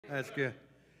That's good.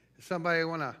 Does somebody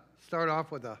want to start off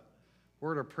with a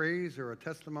word of praise or a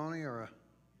testimony or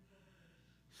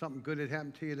something good that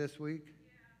happened to you this week?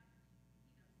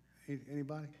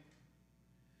 Anybody?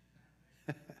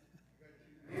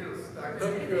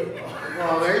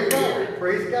 Well, there you go.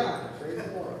 Praise God. Praise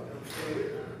the Lord.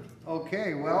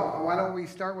 Okay, well, why don't we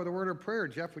start with a word of prayer?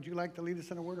 Jeff, would you like to lead us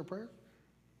in a word of prayer?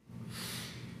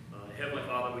 Heavenly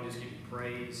Father, we just give you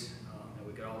praise that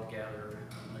we could all gather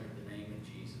under the name of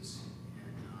Jesus.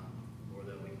 And Lord,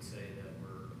 that we can say that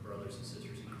we're brothers and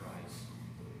sisters in Christ.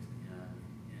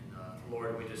 And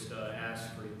Lord, we just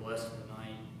ask for your blessing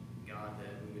tonight, God,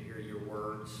 that we would hear your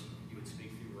words. You would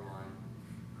speak through Ron.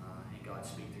 And God,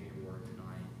 speak through your word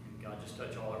tonight. And God, just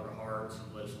touch all of our hearts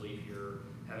and let us leave here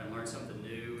having learned something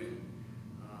new and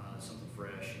something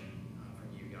fresh and,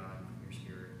 from you, God, from your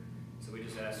Spirit. So we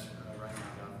just ask right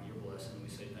now, God, for your blessing. We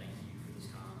say thank you for this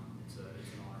time. It's an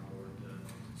honor, Lord,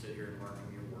 to sit here and learn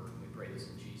from your word. We pray this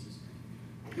in Jesus'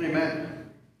 name. Amen.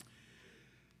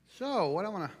 So, what I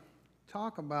want to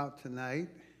talk about tonight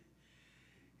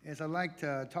is I'd like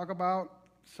to talk about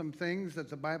some things that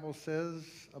the Bible says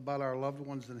about our loved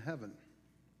ones in heaven.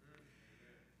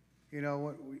 You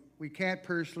know, we can't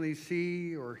personally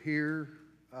see or hear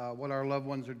what our loved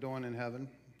ones are doing in heaven.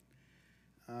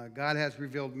 God has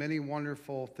revealed many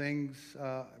wonderful things,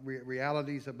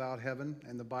 realities about heaven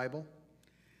and the Bible.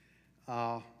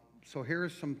 So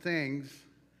here's some things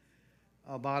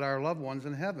about our loved ones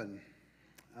in heaven.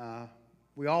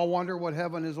 We all wonder what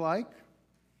heaven is like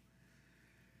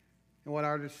and what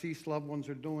our deceased loved ones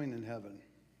are doing in heaven,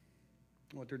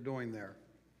 what they're doing there.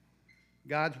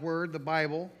 God's Word, the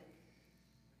Bible,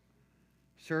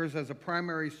 serves as a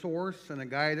primary source and a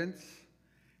guidance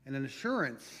and an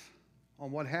assurance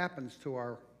on what happens to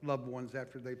our loved ones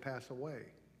after they pass away.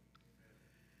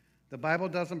 The Bible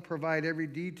doesn't provide every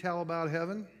detail about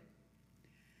heaven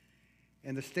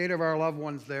and the state of our loved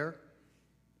ones there,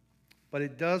 but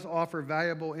it does offer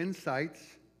valuable insights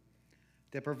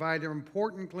that provide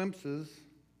important glimpses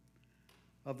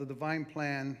of the divine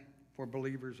plan for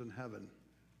believers in heaven.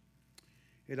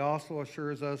 It also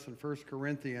assures us in 1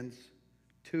 Corinthians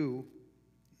 2,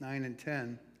 9 and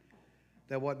 10,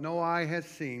 that what no eye has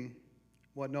seen,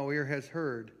 what no ear has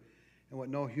heard, and what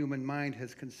no human mind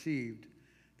has conceived,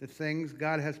 the things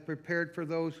God has prepared for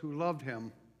those who loved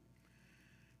him,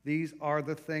 these are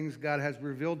the things God has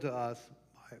revealed to us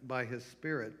by his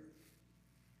Spirit.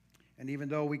 And even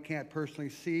though we can't personally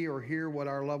see or hear what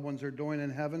our loved ones are doing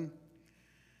in heaven,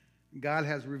 God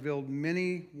has revealed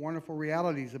many wonderful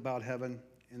realities about heaven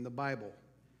in the Bible.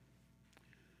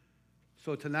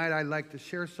 So tonight I'd like to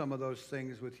share some of those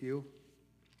things with you.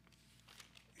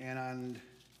 And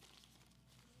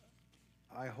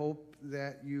I hope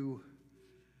that you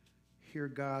hear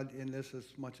God in this as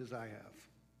much as I have.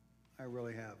 I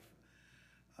really have.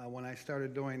 When I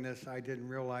started doing this, I didn't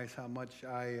realize how much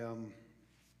I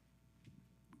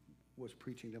was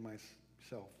preaching to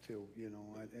myself too. You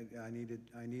know, I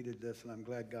needed this, and I'm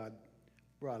glad God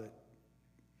brought it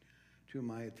to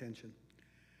my attention.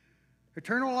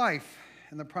 Eternal life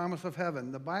and the promise of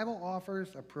heaven. The Bible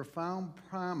offers a profound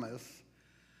promise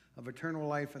of eternal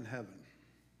life in heaven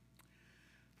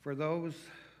for those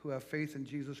who have faith in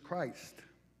Jesus Christ.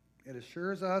 It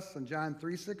assures us in John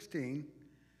 3:16,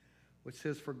 which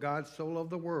says, "For God so loved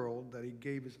the world that he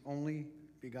gave his only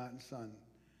begotten Son,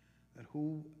 that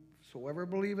whosoever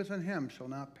believeth in him shall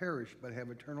not perish but have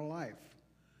eternal life."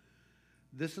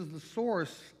 This is the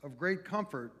source of great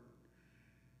comfort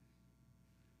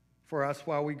for us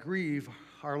while we grieve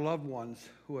our loved ones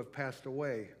who have passed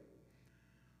away.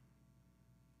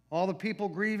 All the people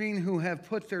grieving who have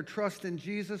put their trust in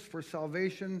Jesus for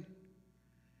salvation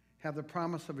have the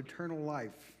promise of eternal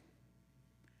life.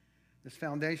 This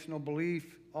foundational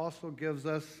belief also gives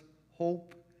us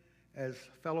hope as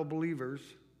fellow believers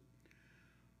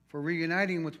for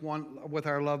reuniting with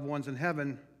our loved ones in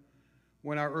heaven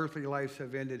when our earthly lives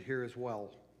have ended here as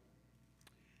well.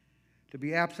 To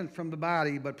be absent from the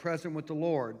body but present with the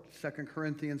Lord, 2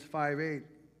 Corinthians 5:8.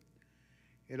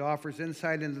 It offers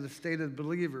insight into the state of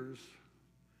believers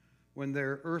when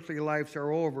their earthly lives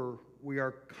are over. We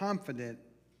are confident,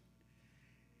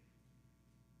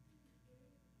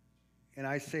 and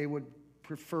I say would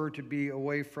prefer to be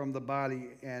away from the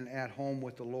body and at home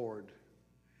with the Lord.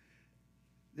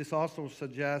 This also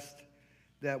suggests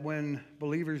that when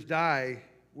believers die,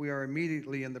 we are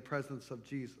immediately in the presence of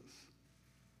Jesus.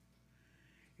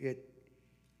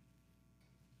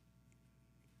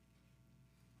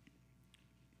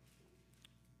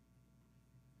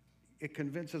 It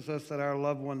convinces us that our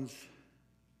loved ones,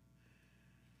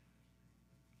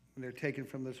 when they're taken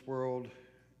from this world,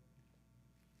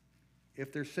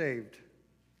 if they're saved,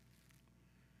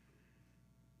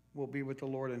 will be with the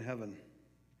Lord in heaven.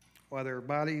 While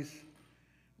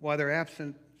their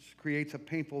absence creates a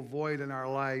painful void in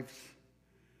our lives,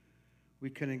 we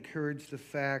can be encouraged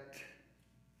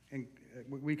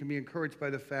by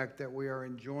the fact that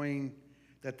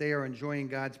they are enjoying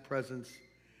God's presence,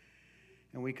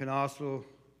 and we can also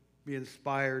be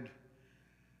inspired,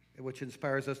 which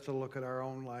inspires us to look at our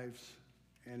own lives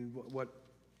and what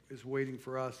is waiting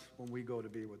for us when we go to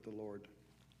be with the Lord.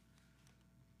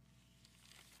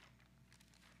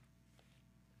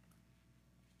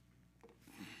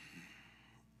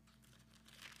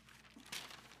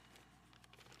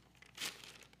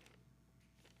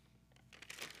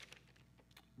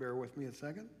 Bear with me a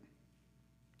second.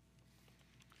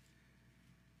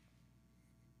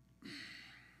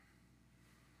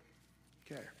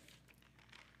 Okay.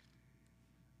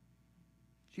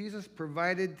 Jesus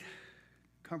provided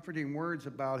comforting words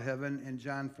about heaven in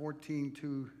John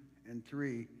 14:2 and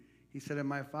 3. He said, "In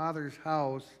my Father's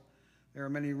house there are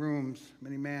many rooms,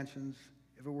 many mansions.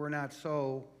 If it were not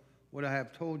so, would I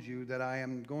have told you that I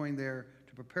am going there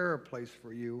to prepare a place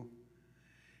for you?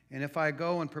 And if I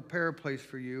go and prepare a place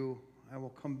for you, I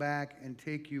will come back and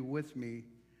take you with me,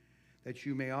 that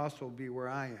you may also be where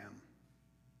I am."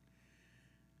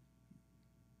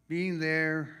 Being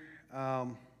there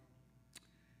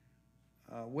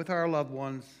with our loved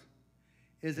ones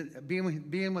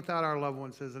being without our loved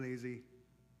ones isn't easy.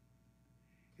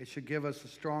 It should give us a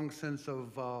strong sense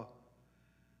of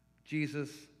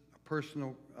Jesus, a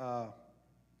personal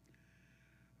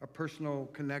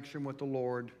connection with the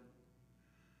Lord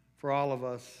for all of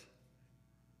us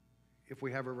if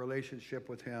we have a relationship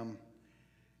with Him.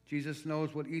 Jesus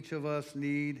knows what each of us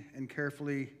need and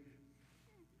carefully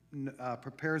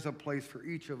prepares a place for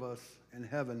each of us in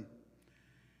heaven.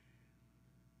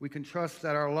 We can trust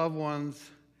that our loved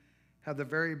ones have the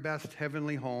very best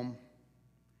heavenly home,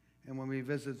 and when we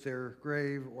visit their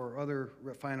grave or other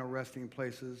final resting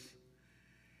places,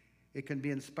 it can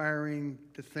be inspiring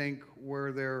to think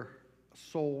where their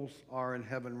souls are in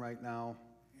heaven right now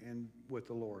and with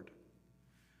the Lord.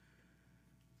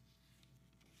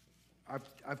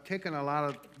 I've taken a lot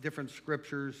of different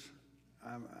scriptures.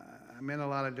 I'm in a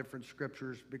lot of different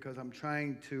scriptures because I'm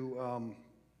trying to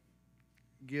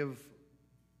give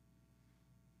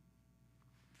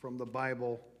from the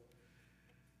Bible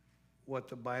what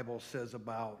the Bible says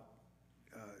about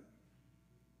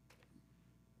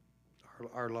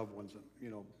our loved ones,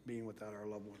 being without our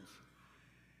loved ones.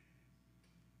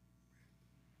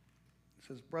 It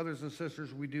says, "Brothers and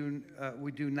sisters, we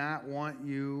do not want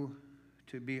you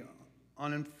to be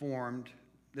uninformed."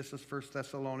 This is 1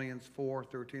 Thessalonians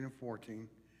 4:13 and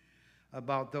 14,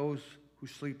 "about those who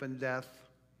sleep in death,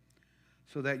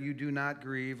 so that you do not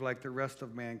grieve like the rest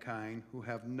of mankind who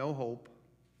have no hope.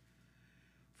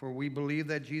 For we believe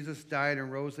that Jesus died and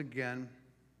rose again,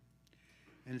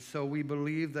 and so we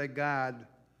believe that God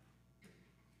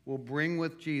will bring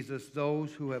with Jesus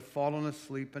those who have fallen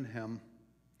asleep in Him."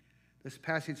 This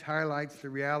passage highlights the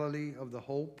reality of the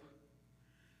hope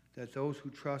that those who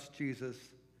trust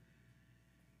Jesus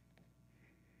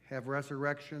have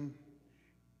resurrection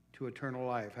to eternal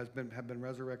life, have been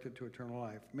resurrected to eternal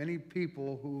life. Many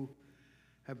people who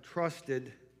have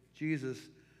trusted Jesus,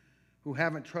 who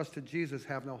haven't trusted Jesus,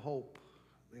 have no hope.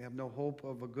 They have no hope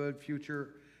of a good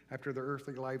future after their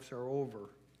earthly lives are over.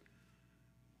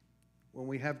 When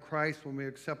we have Christ, when we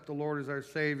accept the Lord as our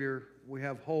Savior, we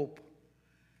have hope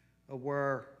of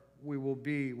where we will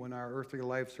be when our earthly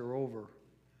lives are over.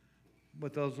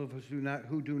 But those of us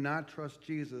who do not trust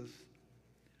Jesus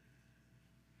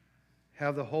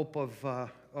have the hope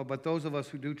but those of us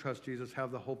who do trust Jesus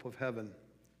have the hope of heaven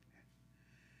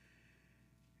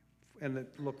and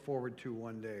look forward to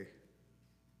one day.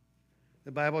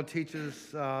 The Bible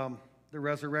teaches the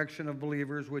resurrection of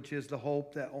believers, which is the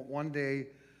hope that one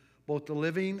day both the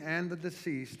living and the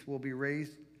deceased will be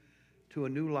raised to a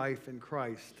new life in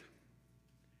Christ.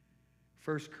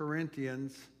 1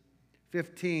 Corinthians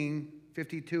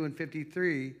 15:52 and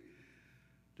 53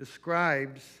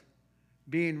 describes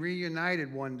being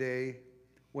reunited one day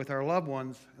with our loved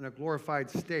ones in a glorified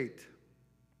state.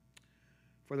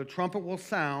 "For the trumpet will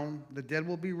sound, the dead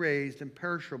will be raised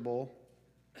imperishable,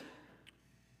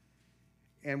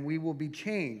 and we will be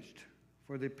changed.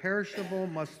 For the perishable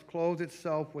must clothe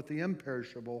itself with the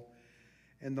imperishable,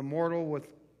 and the mortal with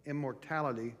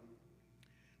immortality."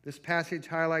 This passage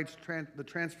highlights the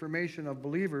transformation of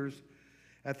believers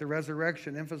at the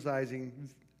resurrection, emphasizing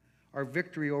our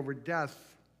victory over death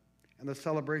and the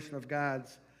celebration of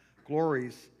God's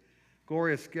glorious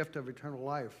gift of eternal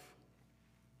life.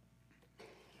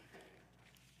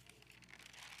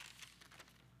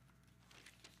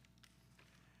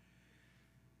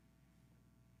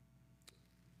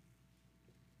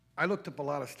 I looked up a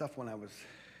lot of stuff when I was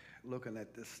looking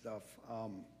at this stuff,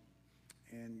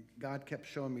 and God kept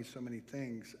showing me so many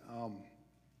things.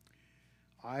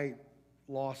 I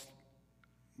lost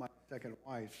my second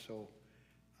wife, so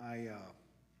I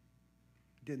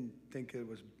didn't think it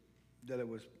was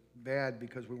bad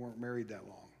because we weren't married that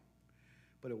long,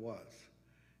 but it was.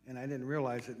 And I didn't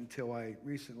realize it until I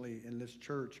recently in this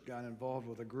church got involved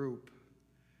with a group,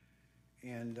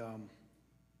 and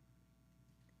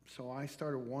so I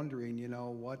started wondering,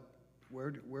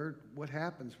 what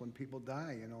happens when people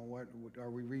die? What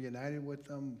are we reunited with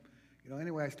them?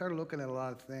 Anyway, I started looking at a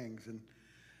lot of things, and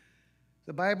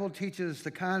the Bible teaches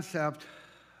the concept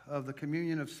of the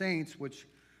communion of saints, which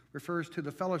refers to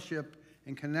the fellowship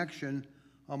and connection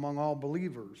among all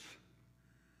believers,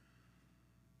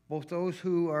 both those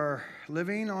who are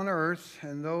living on earth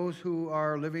and those who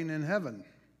are living in heaven.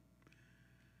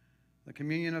 The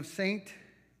communion of saints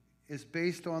is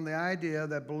based on the idea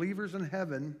that believers in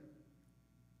heaven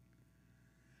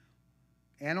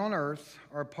and on earth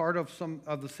are part of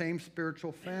the same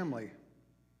spiritual family.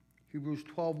 Hebrews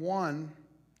 12:1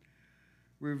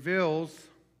 reveals,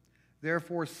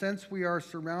 therefore, since we are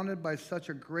surrounded by such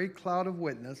a great cloud of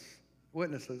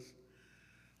witnesses,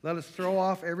 let us throw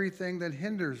off everything that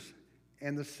hinders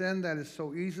and the sin that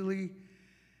so easily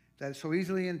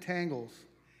entangles,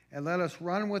 and let us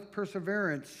run with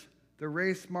perseverance the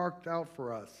race marked out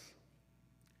for us.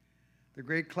 The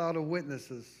great cloud of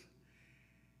witnesses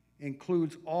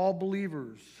includes all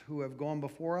believers who have gone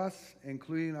before us,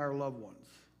 including our loved ones.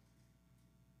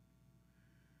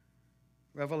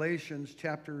 Revelations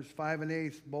chapters 5 and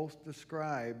 8 both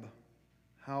describe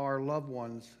how our loved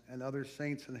ones and other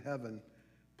saints in heaven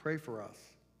pray for us.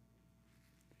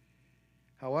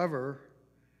 However,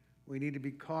 we need to be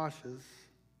cautious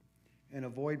and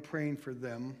avoid praying for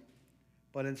them,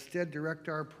 but instead direct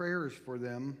our prayers for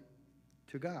them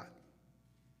to God.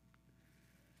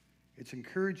 It's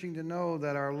encouraging to know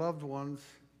that our loved ones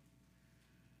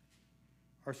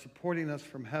are supporting us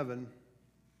from heaven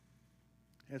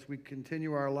as we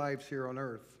continue our lives here on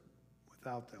earth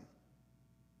without them.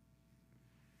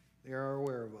 They are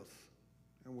aware of us,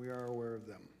 and we are aware of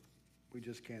them. We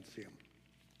just can't see them.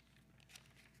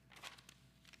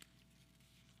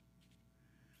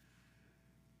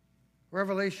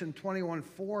 Revelation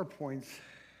 21:4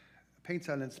 paints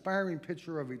an inspiring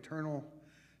picture of eternal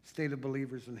state of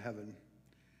believers in heaven,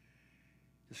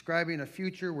 describing a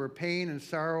future where pain and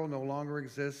sorrow no longer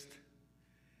exist,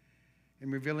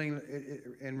 and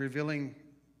revealing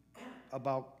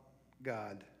about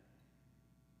God.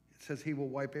 It says he will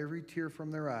wipe every tear from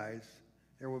their eyes.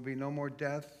 There will be no more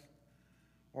death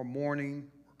or mourning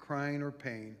or crying or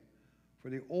pain, for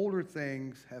the older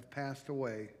things have passed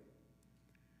away.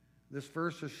 This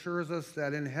verse assures us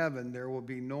that in heaven there will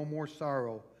be no more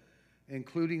sorrow,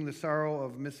 including the sorrow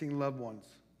of missing loved ones.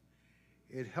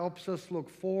 It helps us look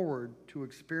forward to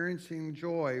experiencing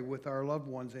joy with our loved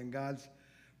ones in God's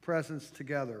presence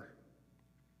together.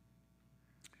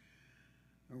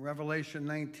 Revelation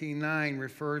 19:9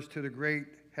 refers to the great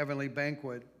heavenly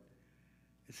banquet.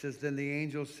 It says, then the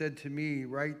angel said to me,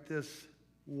 write this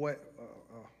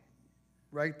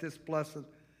blessed.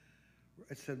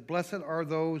 It said, blessed are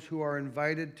those who are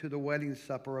invited to the wedding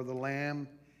supper of the Lamb.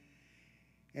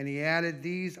 And he added,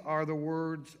 these are the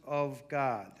words of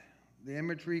God. The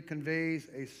imagery conveys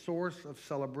a source of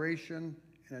celebration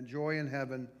and a joy in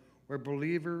heaven where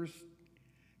believers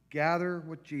gather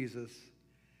with Jesus,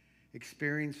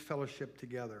 experience fellowship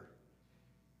together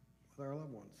with our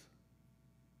loved ones.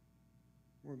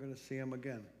 We're going to see them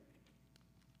again.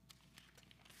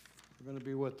 We're going to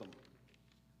be with them.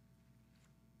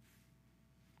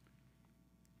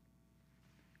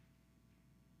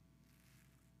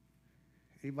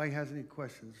 Anybody has any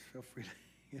questions, feel free to.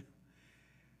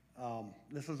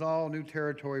 This is all new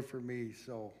territory for me,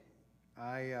 so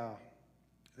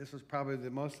this is probably the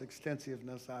most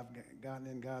extensiveness I've gotten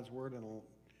in God's Word in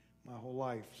my whole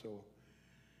life. So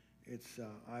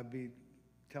I'd be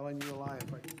telling you a lie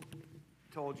if I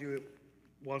told you it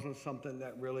wasn't something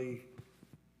that really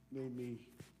made me,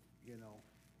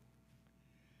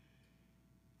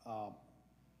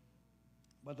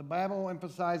 But the Bible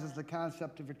emphasizes the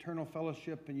concept of eternal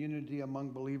fellowship and unity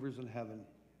among believers in heaven.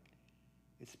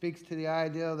 It speaks to the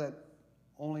idea that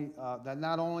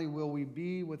not only will we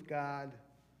be with God,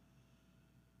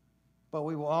 but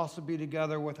we will also be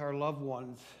together with our loved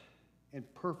ones in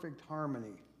perfect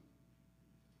harmony.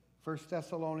 1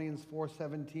 Thessalonians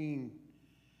 4:17,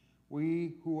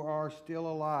 we who are still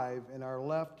alive and are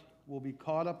left will be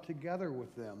caught up together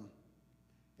with them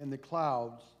in the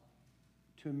clouds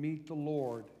to meet the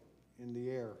Lord in the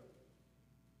air.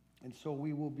 And so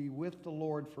we will be with the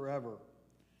Lord forever.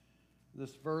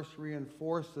 This verse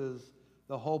reinforces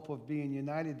the hope of being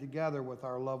united together with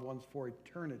our loved ones for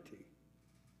eternity.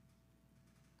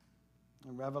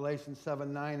 And Revelation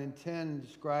 7, 9, and 10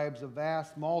 describes a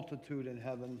vast multitude in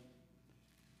heaven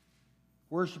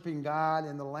worshiping God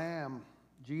and the Lamb,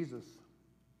 Jesus.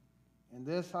 And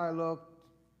this I looked,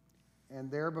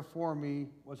 and there before me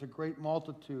was a great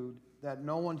multitude that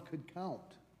no one could count,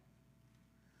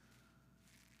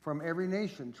 from every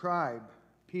nation, tribe,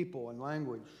 people, and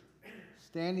language,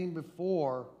 standing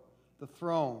before the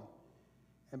throne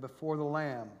and before the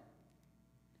Lamb.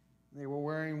 They were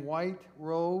wearing white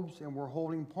robes and were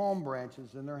holding palm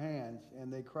branches in their hands,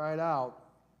 and they cried out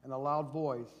in a loud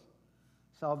voice,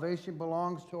 "Salvation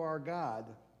belongs to our God,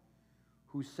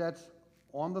 who sits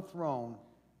on the throne,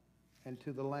 and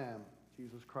to the Lamb,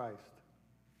 Jesus Christ."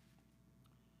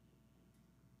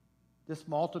 This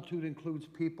multitude includes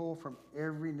people from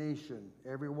every nation,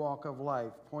 every walk of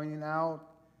life, pointing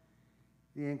out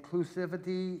the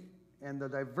inclusivity and the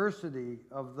diversity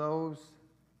of those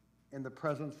in the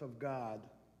presence of God.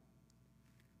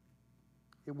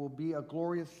 It will be a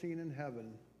glorious scene in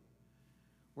heaven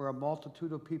where a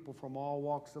multitude of people from all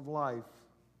walks of life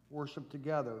worship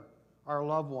together. Our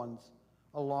loved ones,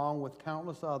 along with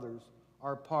countless others,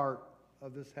 are part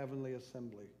of this heavenly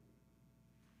assembly.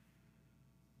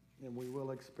 And we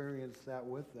will experience that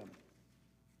with them.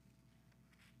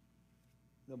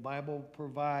 The Bible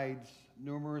provides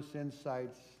numerous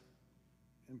insights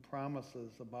and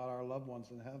promises about our loved ones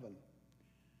in heaven.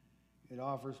 It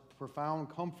offers profound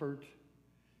comfort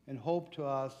and hope to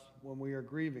us when we are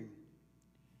grieving.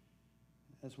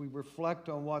 As we reflect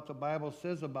on what the Bible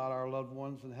says about our loved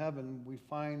ones in heaven, we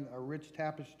find a rich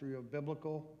tapestry of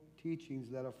biblical teachings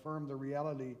that affirm the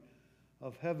reality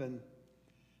of heaven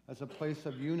as a place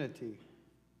of unity,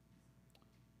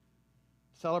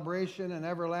 celebration, and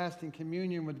everlasting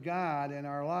communion with God and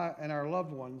our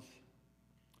loved ones.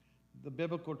 The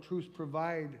biblical truths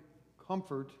provide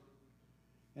comfort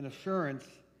and assurance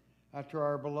after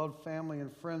our beloved family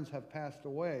and friends have passed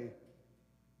away.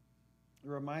 It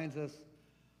reminds us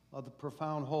of the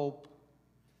profound hope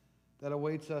that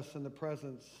awaits us in the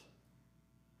presence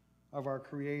of our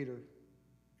Creator.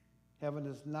 Heaven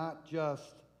is not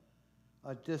just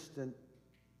a distant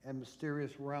and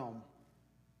mysterious realm,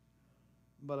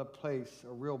 but a place,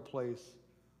 a real place,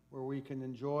 where we can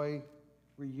enjoy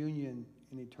reunion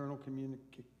and eternal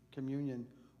communion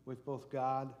with both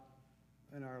God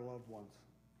and our loved ones.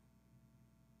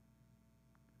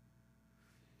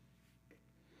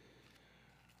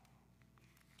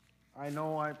 I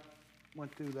know I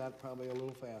went through that probably a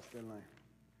little fast, didn't I?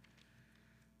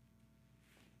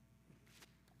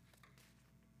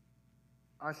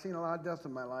 I've seen a lot of death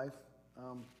in my life.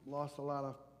 Lost a lot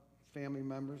of family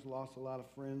members, lost a lot of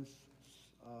friends,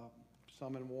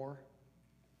 some in war.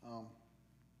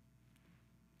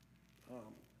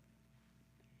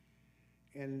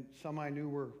 And some I knew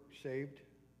were saved,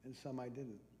 and some I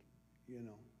didn't,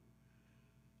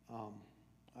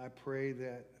 I pray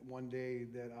that one day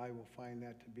that I will find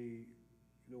that to be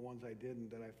the ones I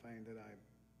didn't, that I find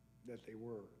that they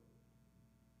were,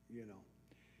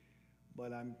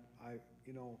 But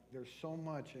there's so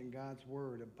much in God's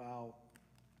Word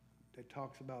that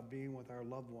talks about being with our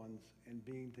loved ones and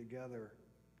being together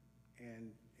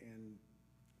and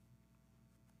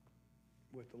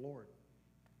with the Lord.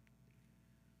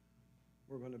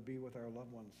 We're going to be with our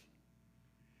loved ones.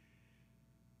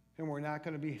 And we're not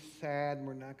going to be sad, and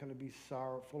we're not going to be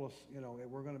sorrowful.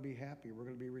 We're going to be happy. We're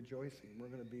going to be rejoicing. We're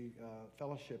going to be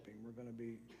fellowshipping.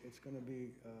 It's going to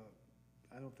be,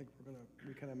 I don't think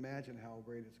we can imagine how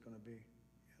great it's going to be,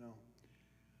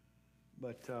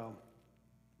 But,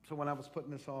 so when I was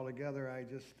putting this all together, I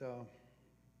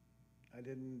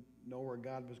didn't know where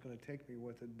God was going to take me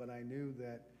with it, but I knew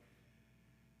that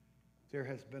there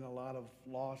has been a lot of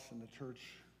loss in the church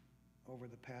over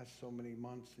the past so many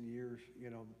months and years,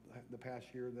 the past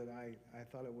year, that I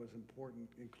thought it was important,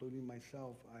 including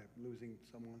myself, losing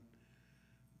someone,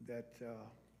 that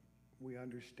we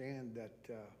understand that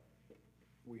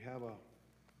we have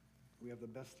the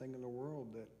best thing in the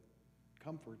world that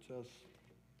comforts us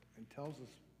and tells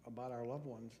us about our loved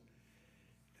ones.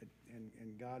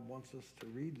 And God wants us to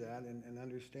read that and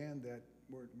understand that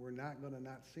we're not going to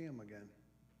not see them again.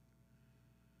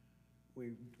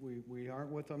 We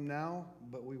aren't with them now,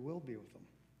 but we will be with them.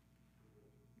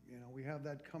 We have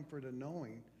that comfort of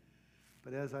knowing.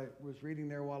 But as I was reading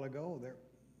there a while ago,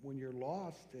 when you're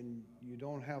lost and you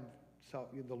don't have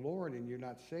the Lord and you're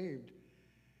not saved,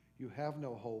 you have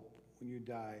no hope when you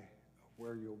die of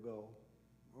where you'll go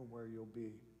or where you'll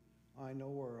be. I know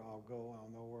where I'll go, I'll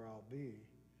know where I'll be.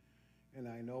 And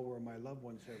I know where my loved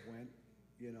ones have went,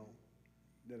 you know,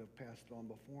 that have passed on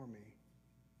before me.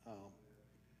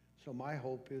 So my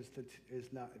hope is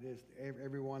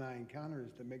everyone I encounter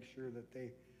is to make sure that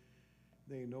they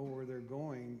know where they're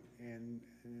going and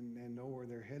know where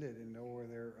they're headed and know where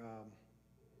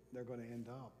they're going to end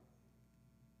up.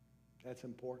 That's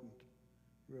important,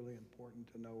 really important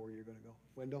to know where you're going to go.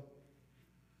 Wendell?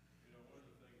 You know, one of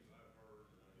the things I've heard,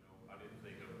 I didn't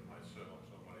think of it myself,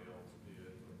 somebody else did,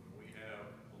 but when we have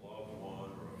a loved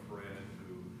one or a friend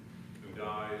who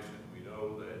dies and we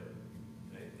know that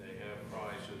they have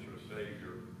Christ as their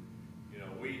Savior,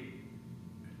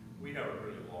 we haven't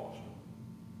really lost them.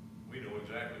 We know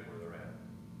exactly where they're at.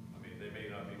 I mean, they may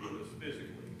not be with us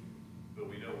physically, but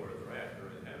we know where they're at.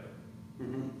 They're in heaven.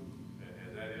 Mm-hmm.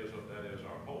 And that is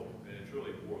our hope. And it's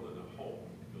really more than a hope,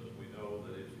 because we know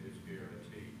that it's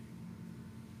guaranteed.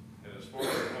 And as far as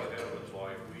what heaven's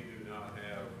like, we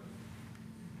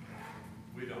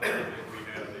don't think we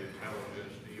have the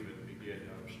intelligence to even begin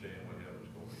to understand what heaven's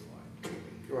going to be like.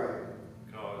 Right.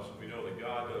 Because we know that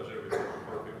God does everything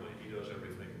perfectly. He does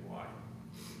everything right.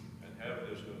 And heaven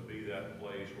is going to be that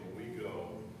place where we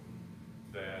go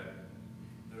that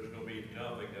there's going to be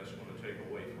nothing that's going to take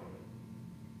away from it.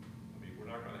 I mean, we're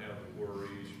not going to have the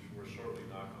worries. We're certainly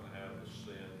not going to have the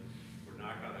sin. We're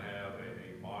not going to have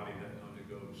a body that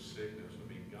undergoes sickness. I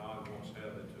mean, God wants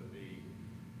heaven to be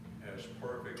as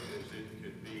perfect as it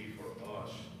could be for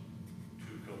us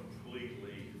to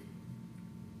completely,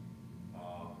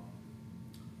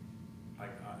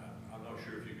 I'm not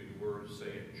sure if you could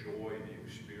say enjoy the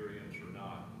experience or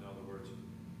not. In other words,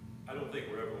 I don't think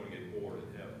we're ever going to get bored in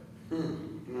heaven.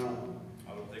 No.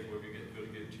 I don't think we're going to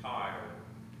get tired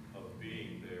of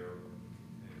being there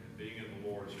and being in the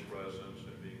Lord's presence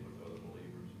and being with other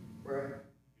believers. Right.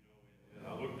 And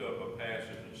I looked up a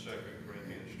passage in 2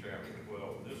 Corinthians chapter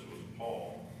 12. This was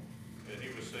Paul. And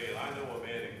he was saying, I know a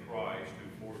man in Christ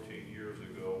who 14 years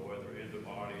ago, whether in the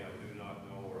body I do not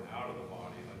know or out of the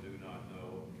body I do not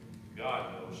know,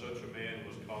 God knows, such a man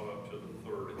was caught up to the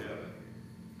third heaven.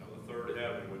 Now the third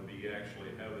heaven would be actually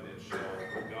heaven itself,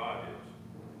 where God is.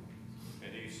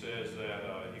 And he says that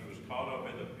he was caught up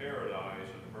into paradise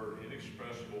and heard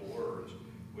inexpressible words,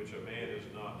 which a man is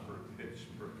not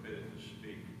permitted to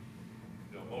speak.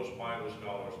 Most Bible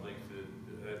scholars think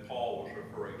that Paul was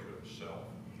referring to himself.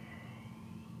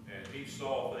 And he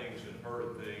saw things and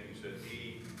heard things that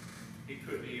he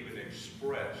couldn't even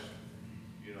express.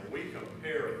 We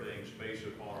compare things based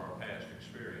upon our past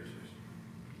experiences.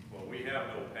 Well, we have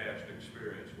no past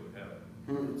experience with heaven.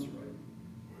 That's right.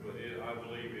 But I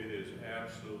believe it is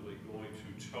absolutely going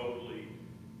to totally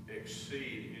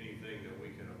exceed anything that we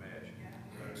can imagine.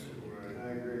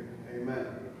 I agree. Amen.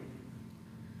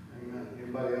 Amen.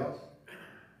 Anybody else?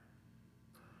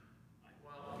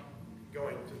 Well,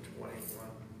 going to 21,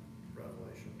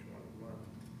 Revelation 21,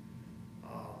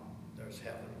 there's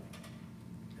heaven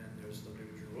and there's the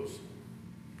New Jerusalem,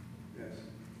 Yes.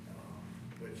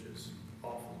 which is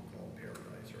often called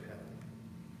paradise or heaven.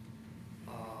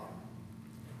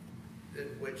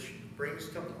 Which brings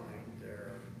to mind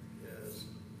there is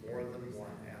more than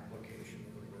one application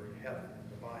of the word heaven in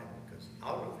the Bible, because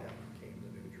out of heaven came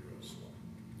the New Jerusalem,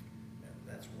 and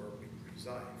that's where we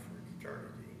reside for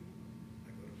eternity.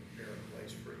 I go to prepare a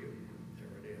place for you.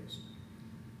 There it is.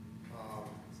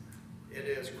 It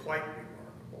is quite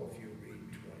remarkable if you read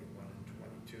 21 and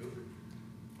 22.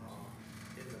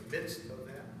 In the midst of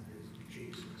that is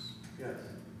Jesus. Yes.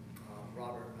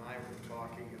 Robert and I were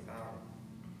talking about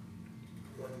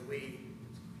when we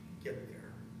get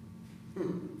there.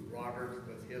 Robert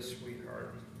with his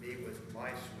sweetheart, me with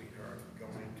my sweetheart,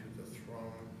 going to the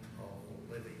throne of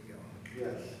the living God.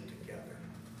 Yes. Together.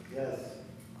 Yes.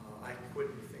 I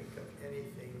couldn't think of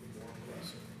anything more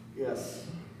blessed. Yes.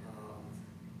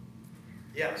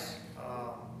 Yes,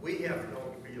 we have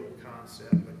no real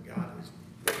concept, but God has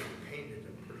painted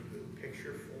a pretty good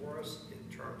picture for us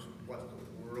in terms of what the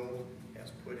world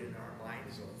has put in our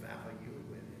minds of value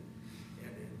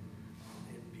and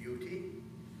in beauty,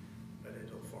 but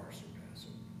it'll far surpass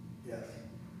it. Yes.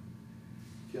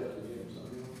 Jeff, did you have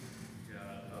something else?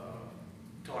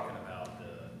 Yeah, talking about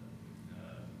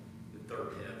the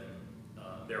third heaven,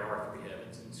 there are three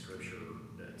heavens in Scripture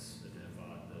that's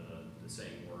identified. The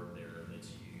same word there that's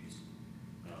used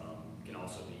can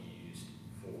also be used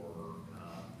for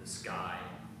the sky,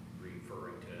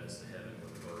 referring to as the heaven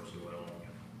where the birds dwell.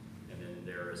 And then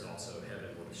there is also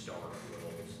heaven where the stars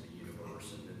dwells, the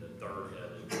universe. And then the third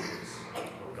heaven is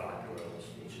where God dwells,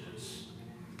 which is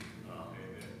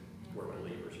where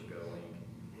believers are going.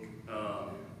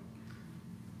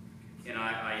 And I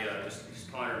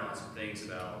just pondered on some things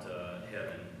about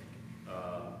heaven.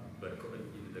 But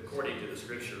according to the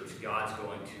scriptures, God's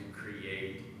going to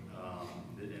create,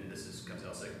 and this comes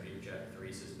out 2 Peter chapter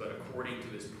 3, says, but according to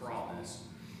his promise,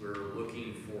 we're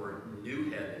looking for new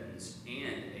heavens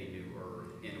and a new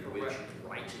earth in which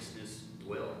righteousness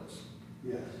dwells.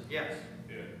 Yes. Yes.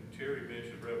 Yeah, Terry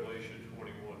mentioned Revelation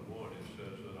 21:1. It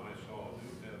says that I saw a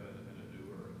new heaven and a new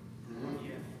earth.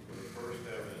 Yeah. For the first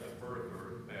heaven and the first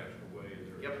earth passed away, and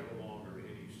there is no longer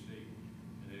any sea.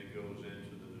 And then it goes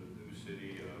into the new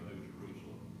city, New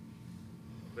Jerusalem.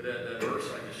 But that verse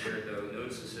I just shared, though,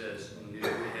 notice it says new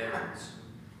heavens.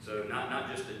 So not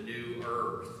just a new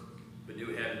earth, but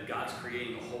new heaven. God's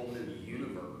creating a whole new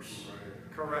universe.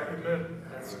 Correct. Amen.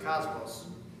 That's cosmos.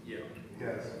 Yeah.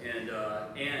 Yes. And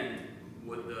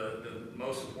what the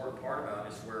most important part about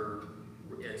it is where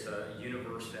it's a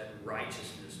universe that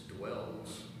righteousness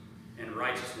dwells. And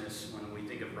righteousness, when we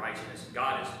think of righteousness,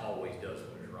 God always does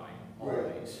what is right.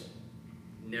 Always.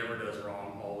 Never does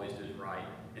wrong, always does right.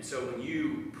 And so when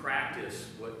you practice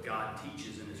what God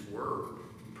teaches in his word,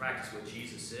 you practice what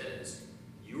Jesus says,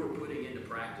 you are putting into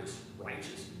practice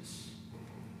righteousness.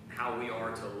 How we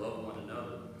are to love one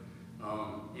another.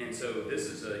 And so this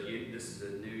is a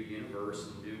new universe,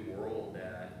 a new world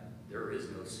that there is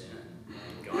no sin.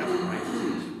 God's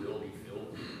righteousness will be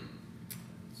filled.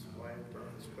 That's why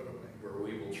it's put away. Where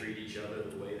we will treat each other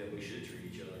the way that we should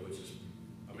treat each other, which is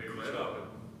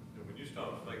When you stop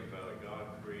and think about it,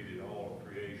 God created all of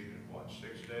creation in what, 6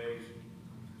 days?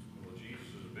 Well, Jesus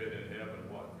has been in heaven,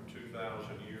 what, for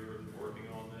 2,000 years working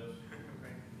on this?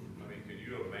 I mean, can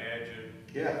you imagine?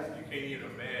 Yeah. You can't even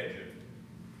imagine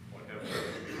what heaven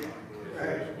would be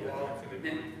like. Well,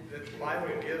 the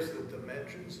Bible gives the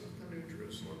dimensions of the New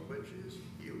Jerusalem, which is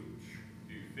huge.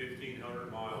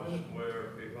 1,500 miles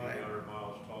square, 1,500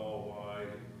 miles tall, wide,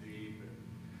 deep.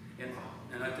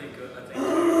 And I think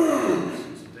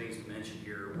some things to mention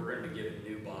here. We're going to be given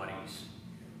new bodies,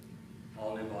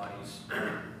 all new bodies.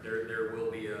 There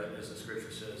will be as the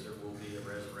scripture says, there will be a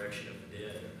resurrection of the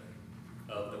dead,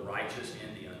 of the righteous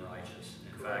and the unrighteous.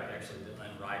 In fact, actually, the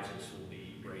unrighteous will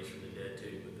be raised from the dead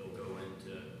too, but they'll go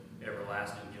into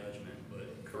everlasting judgment. But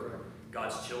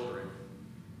God's children,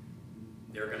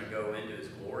 they're going to go into his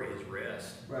glory, his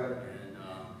rest. Right.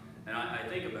 And I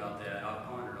think about that. I've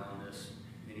pondered on this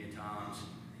many times.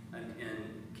 And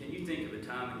can you think of a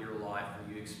time in your life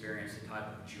where you experienced a type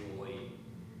of joy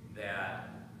that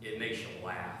it makes you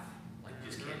laugh? Like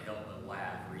you just can't help but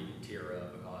laugh or even tear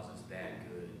up because it's that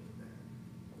good.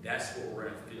 That's what we're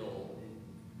going to feel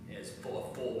as a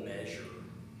full measure.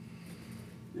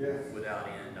 Yes. Without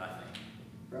end, I think.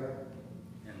 Right.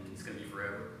 And it's going to be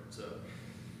forever. So.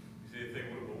 See, the thing,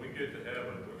 when we get to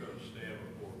heaven, we're going to stand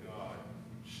before God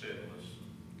sinless.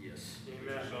 Yes. Which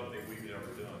is something we've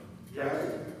never done.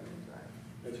 Right.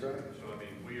 That's right. So, I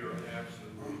mean, we are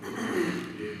absolutely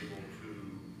able to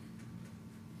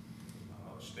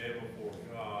stand before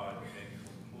God and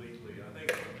completely, I think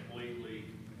completely,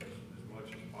 as much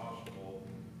as possible,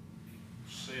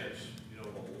 sense, the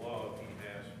love he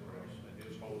has for us and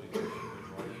his holiness and his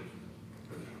righteousness.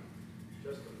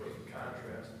 Just to put in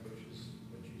contrast, which is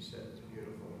what you said is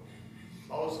beautiful.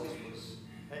 Moses was,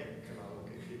 hey, can I look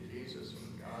at you, Jesus,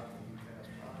 and God, when you pass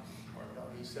by? Or no,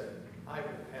 he said, I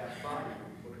will pass by you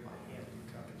and put my hand and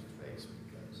cover your face,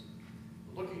 because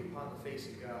looking upon the face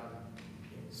of God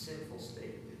in a sinful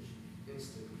state is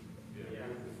instant. Yeah.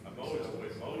 When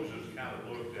Moses kind of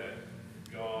looked at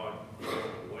God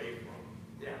away from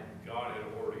him, God had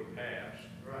already passed.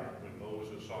 Right. When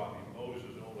Moses saw him,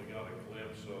 Moses only got a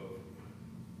glimpse of,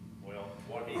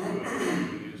 what he could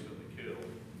be instantly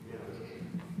killed. Yeah.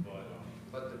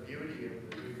 But the beauty of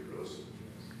the New Jerusalem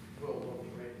is we'll look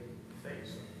right in the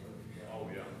face of the living God. Oh,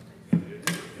 yeah.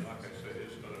 Like I said,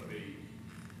 it's going to be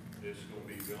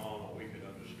beyond what we can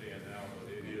understand now, but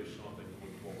it is something to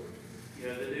look forward to.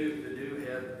 Yeah,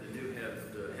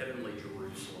 the heavenly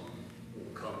Jerusalem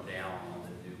will come down on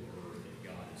the new earth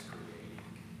that God is creating.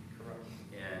 Correct.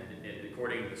 And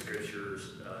according to the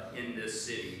scriptures, in this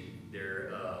city,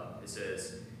 there it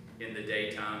says, in the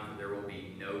daytime there will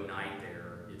be no night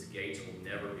there. Its gates will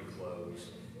never be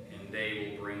closed, and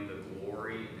they will bring the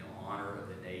glory and the honor of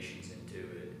the nations into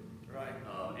it. Right.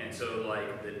 And so,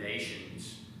 like the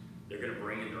nations, they're going to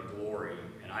bring in their glory.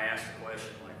 And I asked the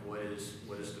question, like, what is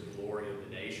the glory of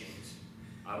the nations?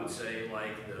 I would say,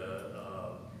 like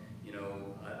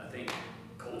I think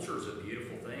culture is a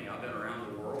beautiful thing. I've been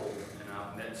around the world and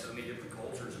I've met so many different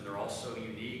cultures, and they're all so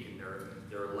unique in their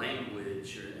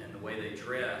language and the way they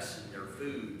dress and their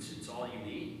foods. It's all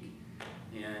unique.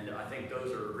 And I think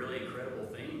those are really incredible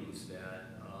things that,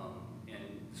 and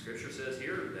Scripture says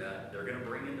here that they're going to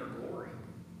bring in their glory.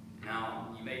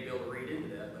 Now, you may be able to read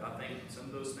into that, but I think some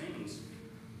of those things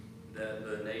that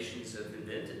the nations have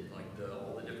invented, like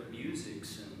all the different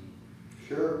musics, and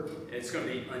Sure. it's going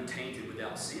to be untainted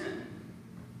without sin,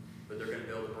 but they're going to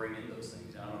be able to bring in those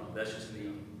things. I don't know. That's just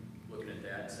me looking at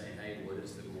that and saying, hey, what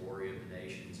is the glory of the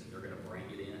nations? And they're going to bring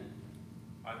it in.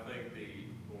 I think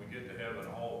when we get to heaven,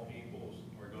 all peoples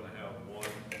are going to have one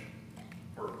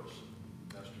purpose.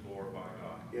 That's to glorify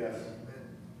God. Yes.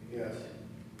 Yes.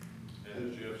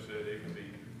 And as Jeff said, it can be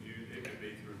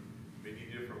through many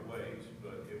different ways,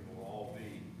 but it will all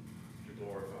be to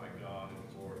glorify God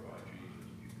and glorify Jesus.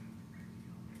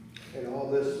 And all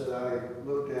this that I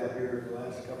looked at here the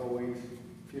last couple of weeks,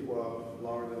 well,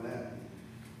 longer than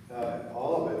that,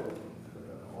 all of it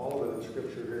in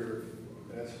Scripture here,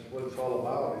 that's what it's all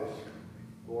about, is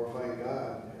glorifying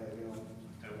God.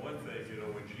 And one thing,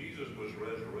 when Jesus was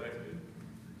resurrected,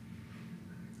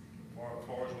 as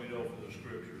far as we know from the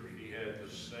Scriptures, he had the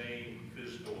same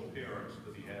physical appearance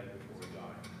that he had before he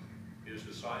died. His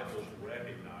disciples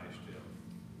recognized him.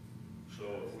 So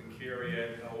if we carry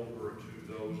it over to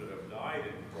those that have died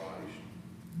in Christ,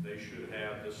 they should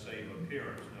have the same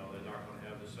appearance. Now, they're not going to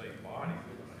have the same body.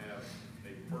 They're going to have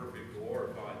a perfect,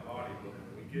 glorified body. But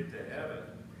when we get to heaven,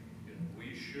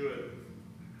 we should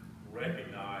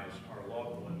recognize our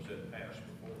loved ones that passed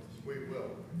before us. We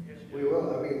will. We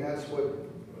will. I mean, that's what,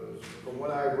 from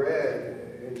what I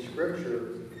read in Scripture,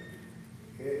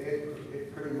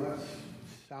 it pretty much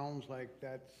Sounds like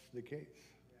that's the case.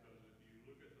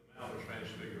 Mount of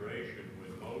Transfiguration,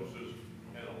 when Moses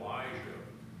and Elijah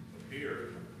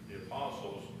appeared, the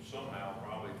apostles somehow,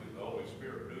 probably through the Holy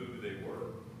Spirit, knew who they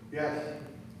were. yes,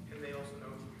 And they also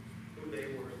know who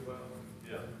they were as well.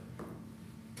 Yeah.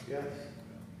 yes,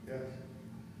 yes.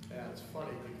 Yeah, it's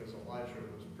funny because Elijah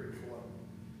was pretty fluent.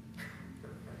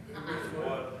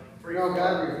 What?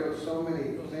 God reveals so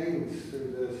many things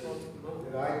through this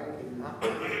that I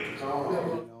can count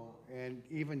on. And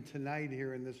even tonight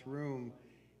here in this room,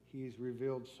 he's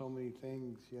revealed so many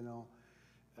things,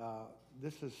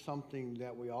 This is something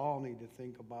that we all need to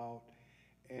think about,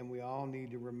 and we all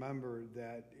need to remember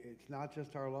that it's not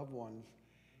just our loved ones,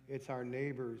 it's our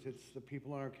neighbors, it's the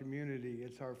people in our community,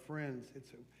 it's our friends,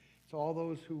 it's all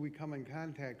those who we come in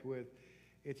contact with.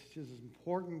 It's just as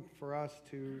important for us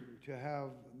to have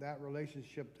that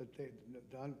relationship, to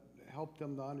help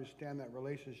them to understand that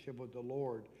relationship with the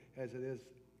Lord as it is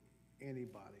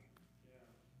anybody.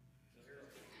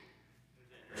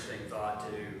 Interesting thought,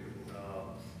 too.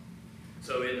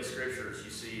 So in the Scriptures,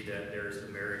 you see that there's the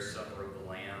marriage supper of the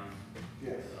Lamb.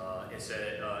 Yes. It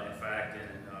said, in fact,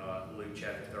 in Luke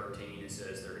chapter 13, it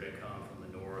says they're going to come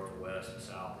from the north, the west, the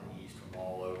south, and east, from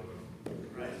all over.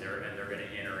 Right. And they're going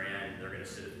to enter in. They're going to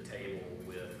sit at the table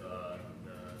with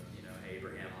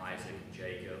Abraham, Isaac, and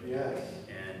Jacob. Yes.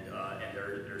 And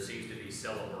there seems to be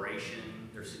celebration.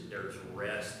 There's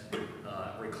rest,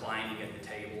 reclining at the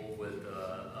table with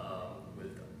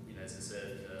as it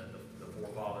said, the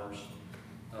forefathers.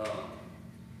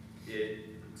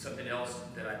 Something else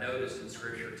that I noticed in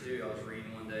Scripture too, I was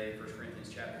reading one day, 1 Corinthians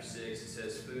chapter 6, it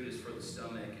says, food is for the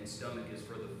stomach and stomach is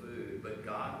for the food, but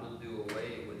God will do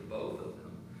away with both of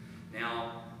them.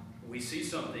 Now, we see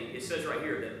something, it says right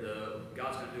here that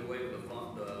God's going to do away with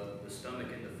the stomach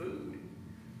and the food.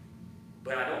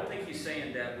 But I don't think he's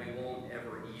saying that we won't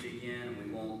ever eat again,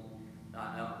 we won't.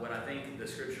 What I think the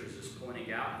Scriptures is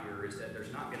pointing out here is that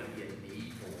there's not going to be a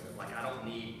need for it. Like I won't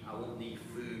need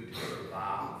food to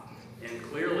survive. And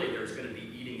clearly there's going to be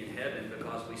eating in heaven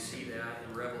because we see that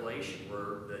in Revelation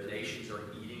where the nations are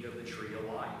eating of the tree of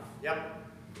life. Yep.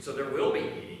 So there will be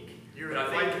eating. You're But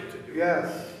invited to do it.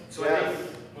 Yes. So yes. I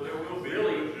think Well, there will be.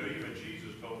 Really? Even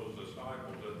Jesus told his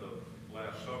disciples at the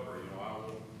Last Supper, I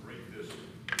won't drink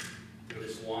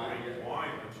this wine, wine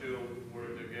until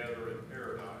we're together in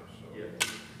paradise. So. Yeah.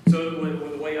 So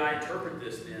the way I interpret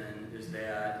this then is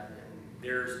that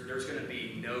there's going to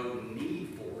be no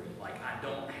need for it. Like I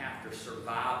don't have to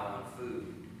survive on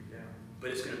food. Yeah. But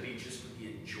it's going to be just the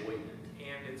enjoyment.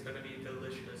 And it's going to be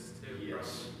delicious too.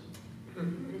 Yes.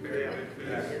 Very good food.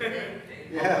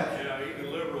 Yeah. Yeah,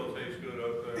 even liberal tastes good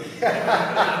up there.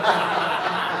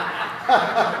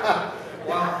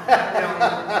 Well,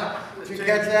 Did you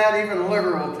catch that? Even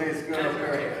liberal tastes good up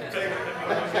there. take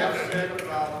what Jeff said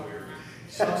about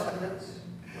sustenance.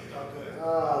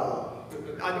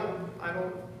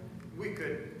 We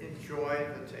could enjoy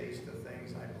the taste of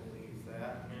things, I believe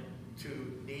that. To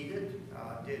need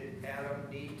it, did Adam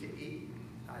need to eat?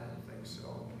 I don't think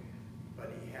so.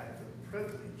 But he had the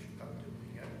privilege of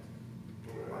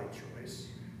doing it by choice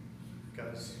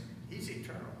because he's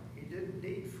eternal. He didn't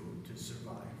need food to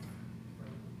survive.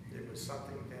 It was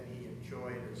something that he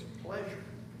enjoyed as a pleasure.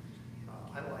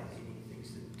 I like eating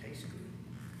things that taste good.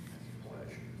 That's a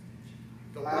pleasure.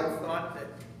 The one thought that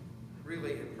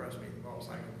really impressed me the most,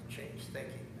 I can change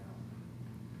thinking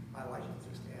now. I like to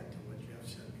just add to what Jeff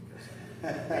said because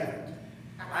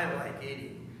I like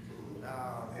eating.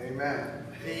 Amen.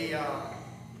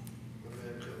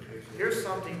 Here's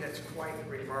something that's quite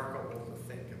remarkable to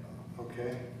think about.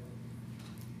 Okay.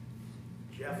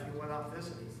 Jeff, you went out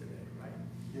visiting today, right?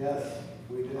 Yes,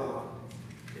 we did.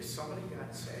 If somebody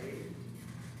got saved,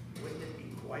 wouldn't it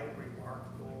be quite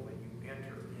remarkable when you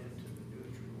enter into the New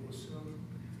Jerusalem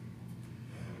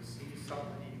and you see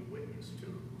somebody you witness to?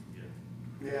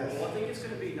 Yes. Well, I think it's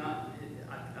going to be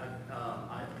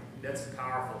that's a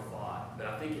powerful thought, but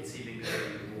I think it's even going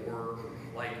to be more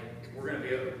like we're going to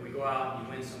be able, we go out and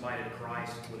you win somebody to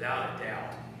Christ without a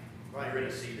doubt. Right. You're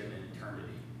going to see them in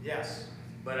eternity. Yes.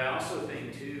 But I also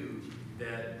think too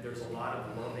that there's a lot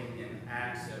of loving and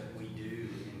acts that we do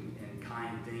and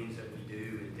kind things that we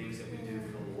do and things that we do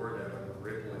for the Lord that are going to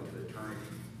ripple into eternity.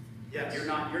 Yes. You're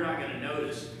not going to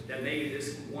notice that maybe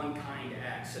this one kind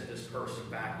act set this person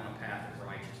back on a path of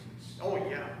righteousness. Oh,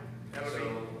 yeah.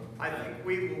 So, I think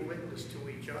we will witness to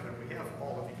each other. We have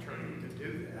all of eternity to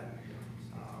do that.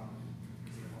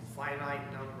 A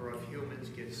finite number of humans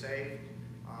get saved,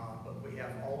 but we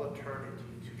have all eternity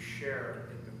to share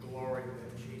in the glory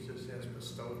that Jesus has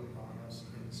bestowed upon us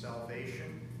in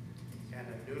salvation and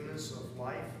a newness of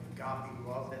life, godly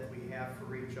love that we have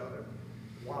for each other.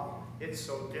 Wow, it's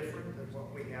so different than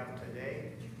what we have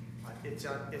today.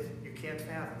 You can't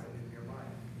fathom it in your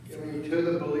mind. I mean, to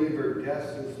the believer,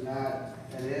 death is not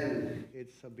an end.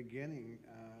 It's a beginning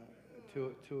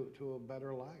to a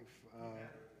better life,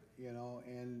 you know,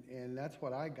 and that's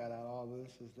what I got out of all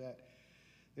this, is that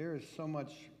there is so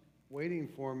much waiting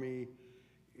for me,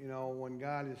 you know, when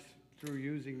God is through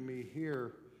using me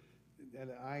here, that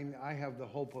I have the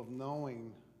hope of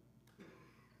knowing.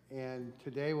 And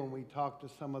today when we talked to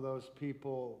some of those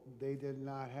people, they did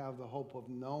not have the hope of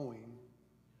knowing.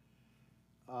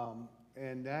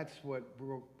 And that's what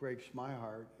breaks my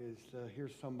heart, is to hear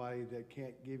somebody that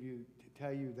can't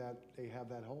tell you that they have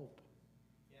that hope.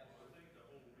 Yeah, I think the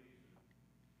whole reason that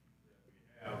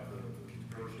we have the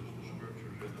verses, the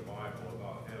scriptures in the Bible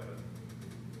about heaven,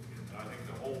 and I think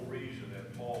the whole reason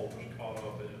that Paul was caught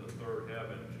up into the third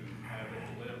heaven to have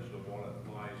a glimpse of what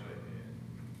lies ahead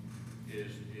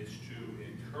is to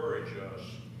encourage us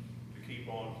to keep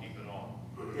on keeping on.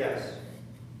 Yes.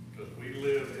 Because we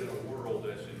live in a world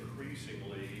that's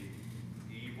increasingly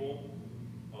evil,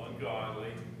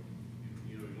 ungodly.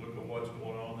 You know, you look at what's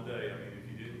going on today. I mean,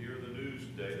 if you didn't hear the news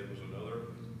today, there was another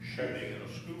shooting in a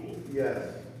school.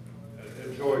 Yes.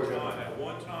 At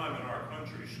one time in our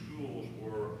country, schools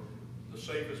were the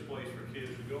safest place for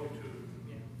kids to go to.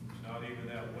 It's not even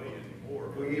that way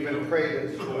anymore. We even prayed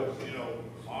in schools. You know,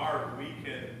 we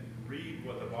can read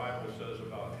what the Bible says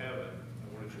about heaven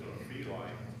and what it's going to be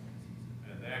like,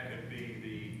 and that can be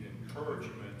the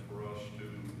encouragement for us to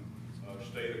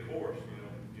stay the course.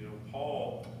 You know,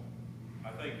 Paul.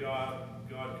 I think God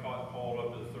caught Paul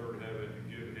up to the third heaven to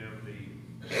give him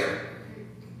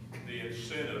the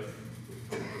incentive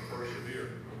to persevere,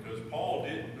 because Paul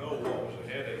didn't know what was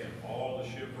ahead of him. All the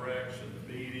shipwrecks and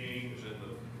the beatings and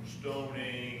the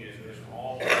stoning and just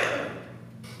all that.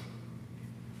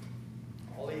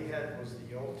 All he had was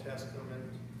the Old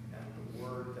Testament and the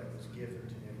Word that was given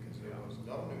to him, because there was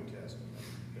no New Testament,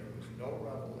 there was no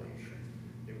revelation.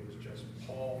 It was just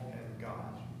Paul and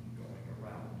God going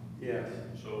around. Yes.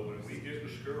 So when we get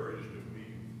discouraged,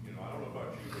 I don't know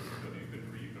about you, but you can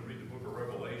read the book of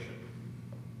Revelation,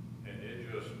 and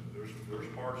there's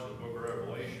parts of the book of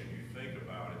Revelation you think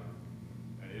about it,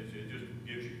 and it just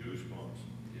gives you goosebumps.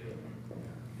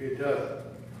 Yeah. It does.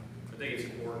 I think it's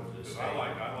important to Because say. I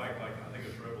think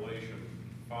it's Revelation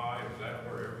 5, is that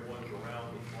where everyone's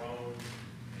around the throne,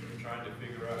 and they're trying to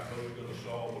figure out how they're going to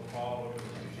solve the problem, and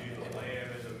you see the Lamb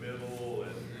in the middle,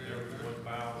 and everyone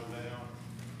bows down.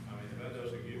 I mean, if that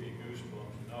doesn't give you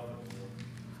goosebumps, nothing will.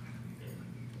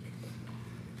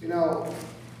 You know,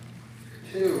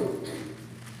 too,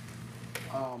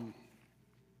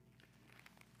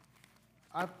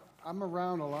 I'm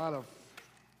around a lot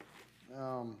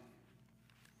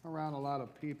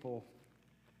of people.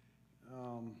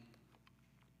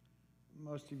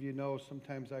 Most of you know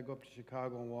sometimes I go up to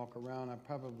Chicago and walk around. I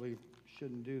probably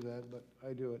shouldn't do that, but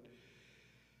I do it.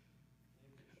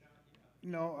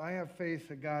 No, I have faith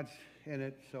that God's in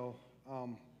it. So,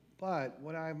 but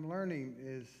what I'm learning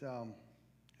is,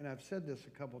 and I've said this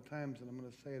a couple times, and I'm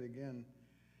going to say it again.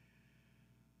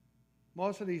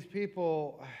 Most of these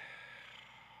people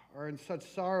are in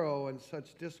such sorrow and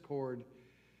such discord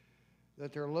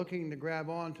that they're looking to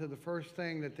grab onto the first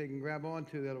thing that they can grab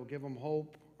onto that'll give them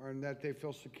hope or that they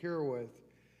feel secure with.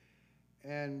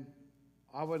 And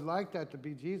I would like that to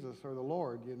be Jesus or the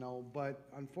Lord, you know, but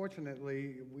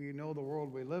unfortunately, we know the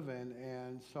world we live in,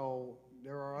 and so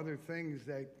there are other things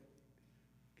that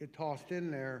get tossed in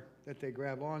there that they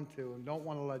grab onto and don't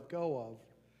want to let go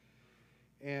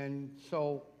of. And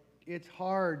so it's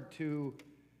hard to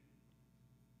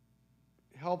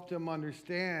help them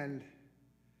understand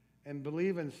and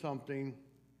believe in something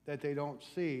that they don't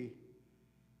see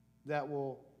that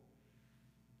will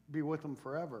be with them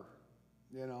forever,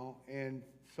 you know. And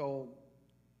so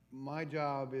my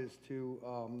job is to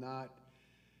not,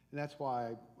 and that's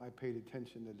why I paid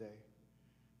attention today.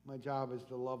 My job is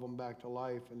to love them back to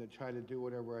life and to try to do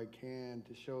whatever I can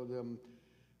to show them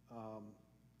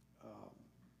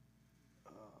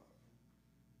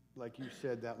like you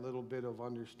said, that little bit of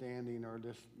understanding or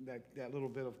just that little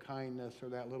bit of kindness or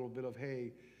that little bit of,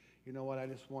 hey, you know what, I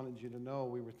just wanted you to know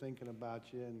we were thinking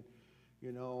about you, and,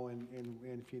 you know, and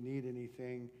if you need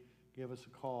anything, give us a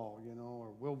call, you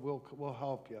know, or we'll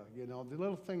help you, you know, the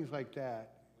little things like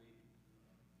that.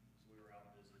 We were out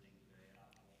visiting today, and I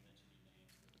won't mention any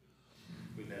names, but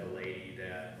we met a lady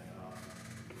that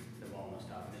the moment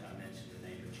I mentioned the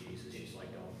name of Jesus, she's like,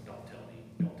 don't tell me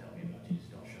about Jesus,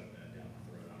 don't shove that down my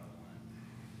throat, I don't want it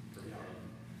for me.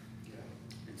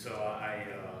 And so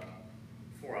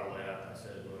before I left, I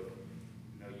said, look,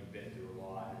 I know you've been through a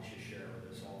lot, and she's sharing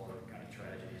with us all the kind of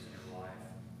tragedies in her life,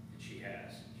 and she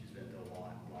has. She's been through a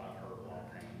lot of hurt, a lot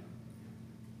of pain.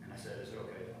 And I said, is it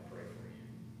okay if I pray for you?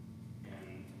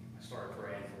 And I started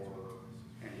praying for her,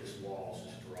 and just walls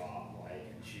just dropped,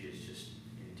 like, and she is just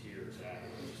in tears,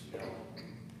 actually, just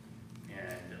melting.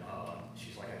 And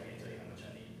she's like, I can't tell you how much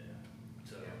I need that.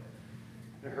 So,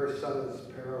 And her son is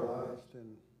paralyzed,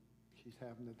 and she's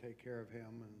having to take care of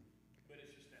him. And but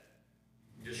it's just that,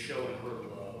 just showing her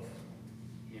love,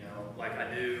 you know, like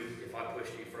I do. If I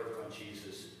pushed you further on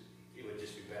Jesus, it would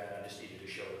just be bad. I just needed to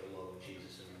show her the love of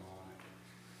Jesus in the moment.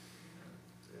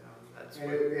 Yeah, that's And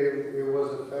what, it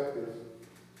was effective.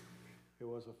 it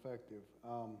was effective.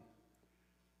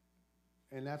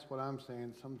 And that's what I'm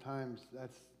saying. Sometimes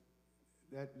that's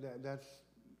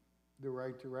the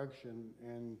right direction,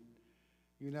 and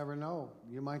you never know.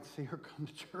 You might see her come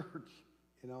to church,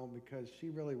 you know, because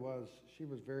she really was.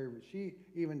 She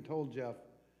even told Jeff,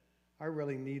 I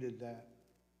really needed that.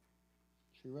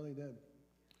 She really did.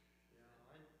 yeah,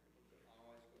 I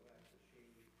always go back to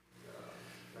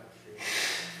not she,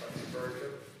 but the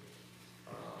virgin.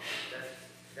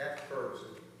 That verse,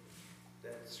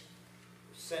 that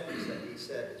sentence that he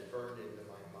said is burned into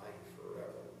my mind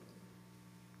forever.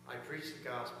 I preach the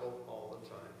gospel all the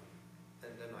time,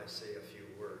 and then I say a few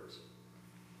words.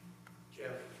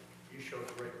 Jeff, you showed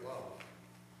great love,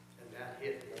 and that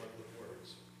hit more than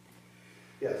words.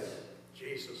 Yes,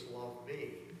 Jesus loved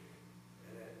me,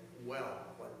 and it well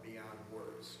went beyond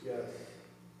words. yes.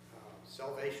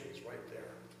 Salvation's right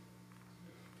there.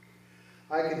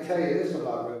 I can tell you this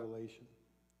about Revelation.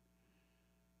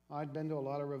 I'd been to a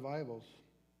lot of revivals,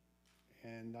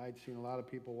 and I'd seen a lot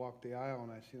of people walk the aisle, and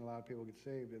I'd seen a lot of people get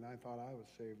saved, and I thought I was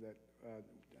saved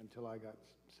until I got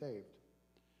saved.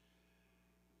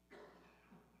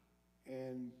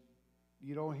 And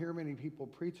you don't hear many people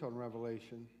preach on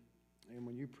Revelation, and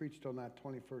when you preached on that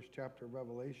 21st chapter of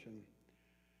Revelation,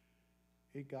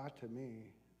 it got to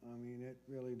me. I mean, it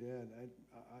really did.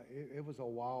 It was a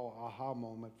wow, aha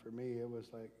moment for me. It was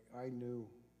like I knew,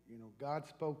 you know, God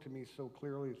spoke to me so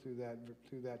clearly through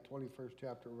that 21st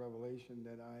chapter of Revelation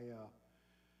that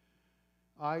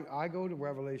I go to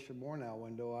Revelation more now,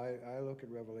 Wendell. I look at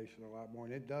Revelation a lot more,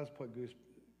 and it does put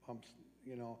goosebumps,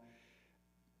 you know.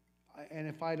 And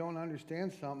if I don't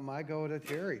understand something, I go to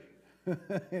Terry.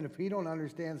 And if he don't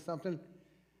understand something,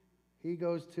 he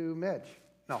goes to Mitch.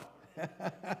 No.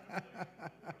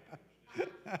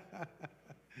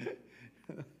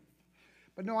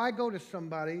 But no, I go to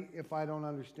somebody if I don't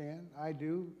understand. I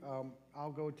do.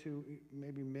 I'll go to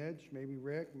maybe Mitch, maybe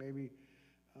Rick, maybe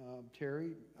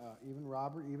Terry, even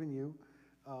Robert, even you,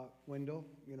 Wendell.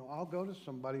 You know, I'll go to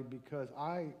somebody because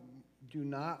I do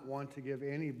not want to give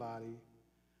anybody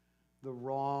the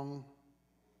wrong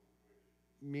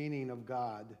meaning of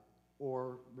God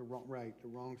or the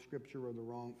wrong scripture or the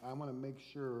wrong. I want to make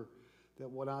sure that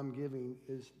what I'm giving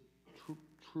is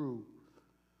true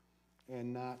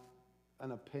and not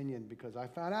an opinion, because I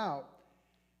found out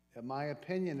that my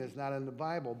opinion is not in the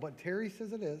Bible, but Terry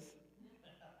says it is.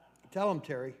 Tell him,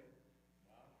 Terry.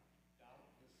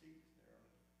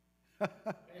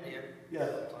 Opinion, Yes.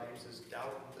 sometimes is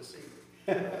doubt and deceit.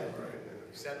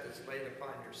 Except it's laid upon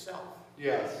yourself.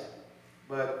 Yes,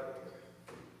 but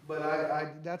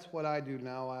But that's what I do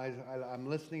now. I'm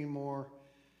listening more.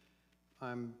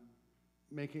 I'm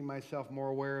making myself more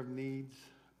aware of needs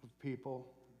of people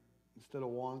instead of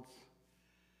wants.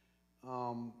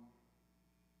 And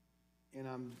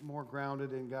I'm more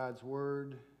grounded in God's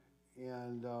Word,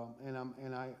 and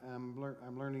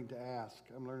I'm learning to ask.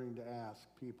 I'm learning to ask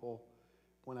people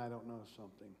when I don't know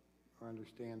something or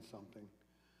understand something,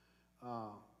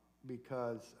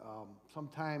 because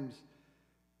sometimes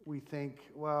we think,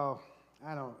 well,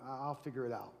 I'll figure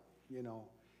it out, you know,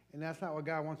 and that's not what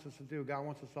God wants us to do. God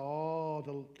wants us all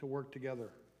to work together,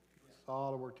 us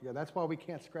all to work together. That's why we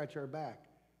can't scratch our back.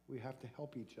 We have to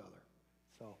help each other.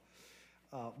 So.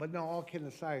 But no, all kidding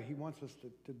aside, he wants us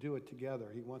to do it together.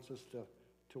 He wants us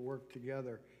to work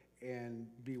together and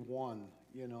be one,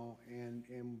 you know.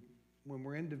 And when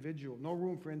we're individual, no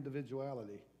room for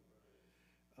individuality.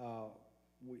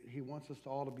 He wants us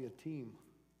all to be a team,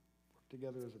 work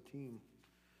together as a team.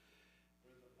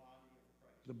 We're the body of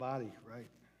Christ. The body, right.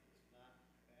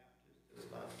 It's not Baptist,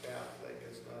 it's not Catholic,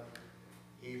 it's not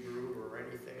Hebrew or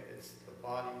anything. It's the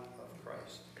body of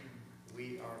Christ.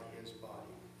 We are his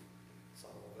body.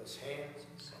 Some of us hands,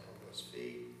 some of us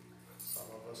feet, some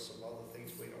of us some other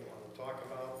things we don't want to talk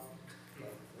about,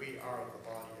 but we are the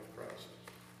body of Christ.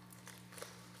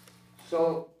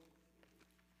 So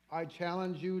I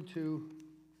challenge you to,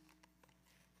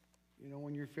 you know,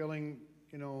 when you're feeling,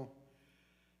 you know,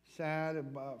 sad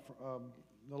about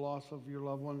the loss of your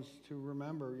loved ones, to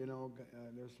remember, you know,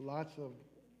 there's lots of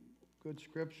good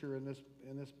scripture in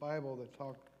this Bible that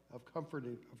talk of comfort,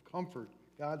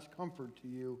 God's comfort to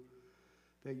you,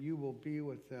 that you will be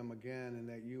with them again, and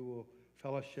that you will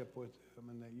fellowship with them,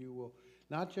 and that you will,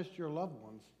 not just your loved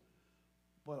ones,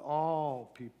 but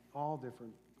all people, all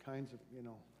different kinds of, you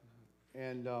know.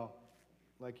 And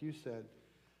like you said,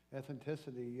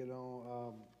 ethnicity, you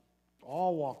know,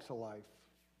 all walks of life,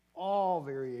 all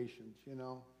variations, you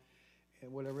know,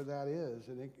 and whatever that is,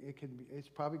 and it's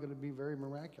probably going to be very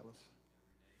miraculous.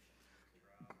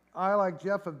 I, like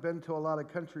Jeff, have been to a lot of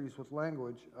countries with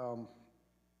language.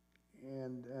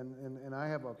 And I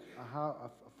have a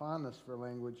fondness for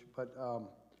language, but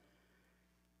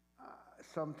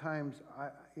sometimes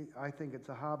I think it's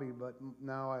a hobby, but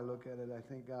now I look at it, I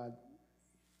think God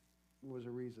was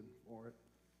a reason for it,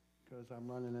 because I'm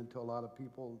running into a lot of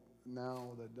people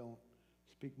now that don't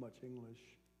speak much English,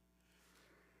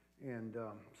 and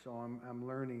so I'm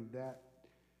learning that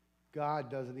God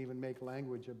doesn't even make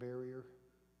language a barrier.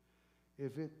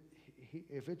 If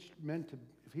it's meant to,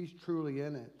 if He's truly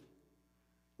in it,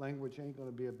 language ain't going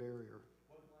to be a barrier.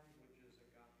 What language is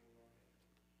agape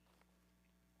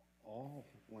love? All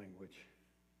language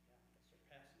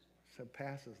Yeah, it surpasses language.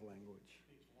 surpasses language.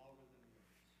 Speaks louder than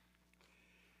words.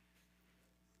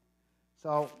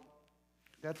 So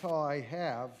that's all I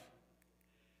have.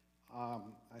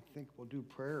 I think we'll do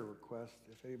prayer requests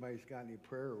if anybody's got any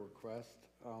prayer requests.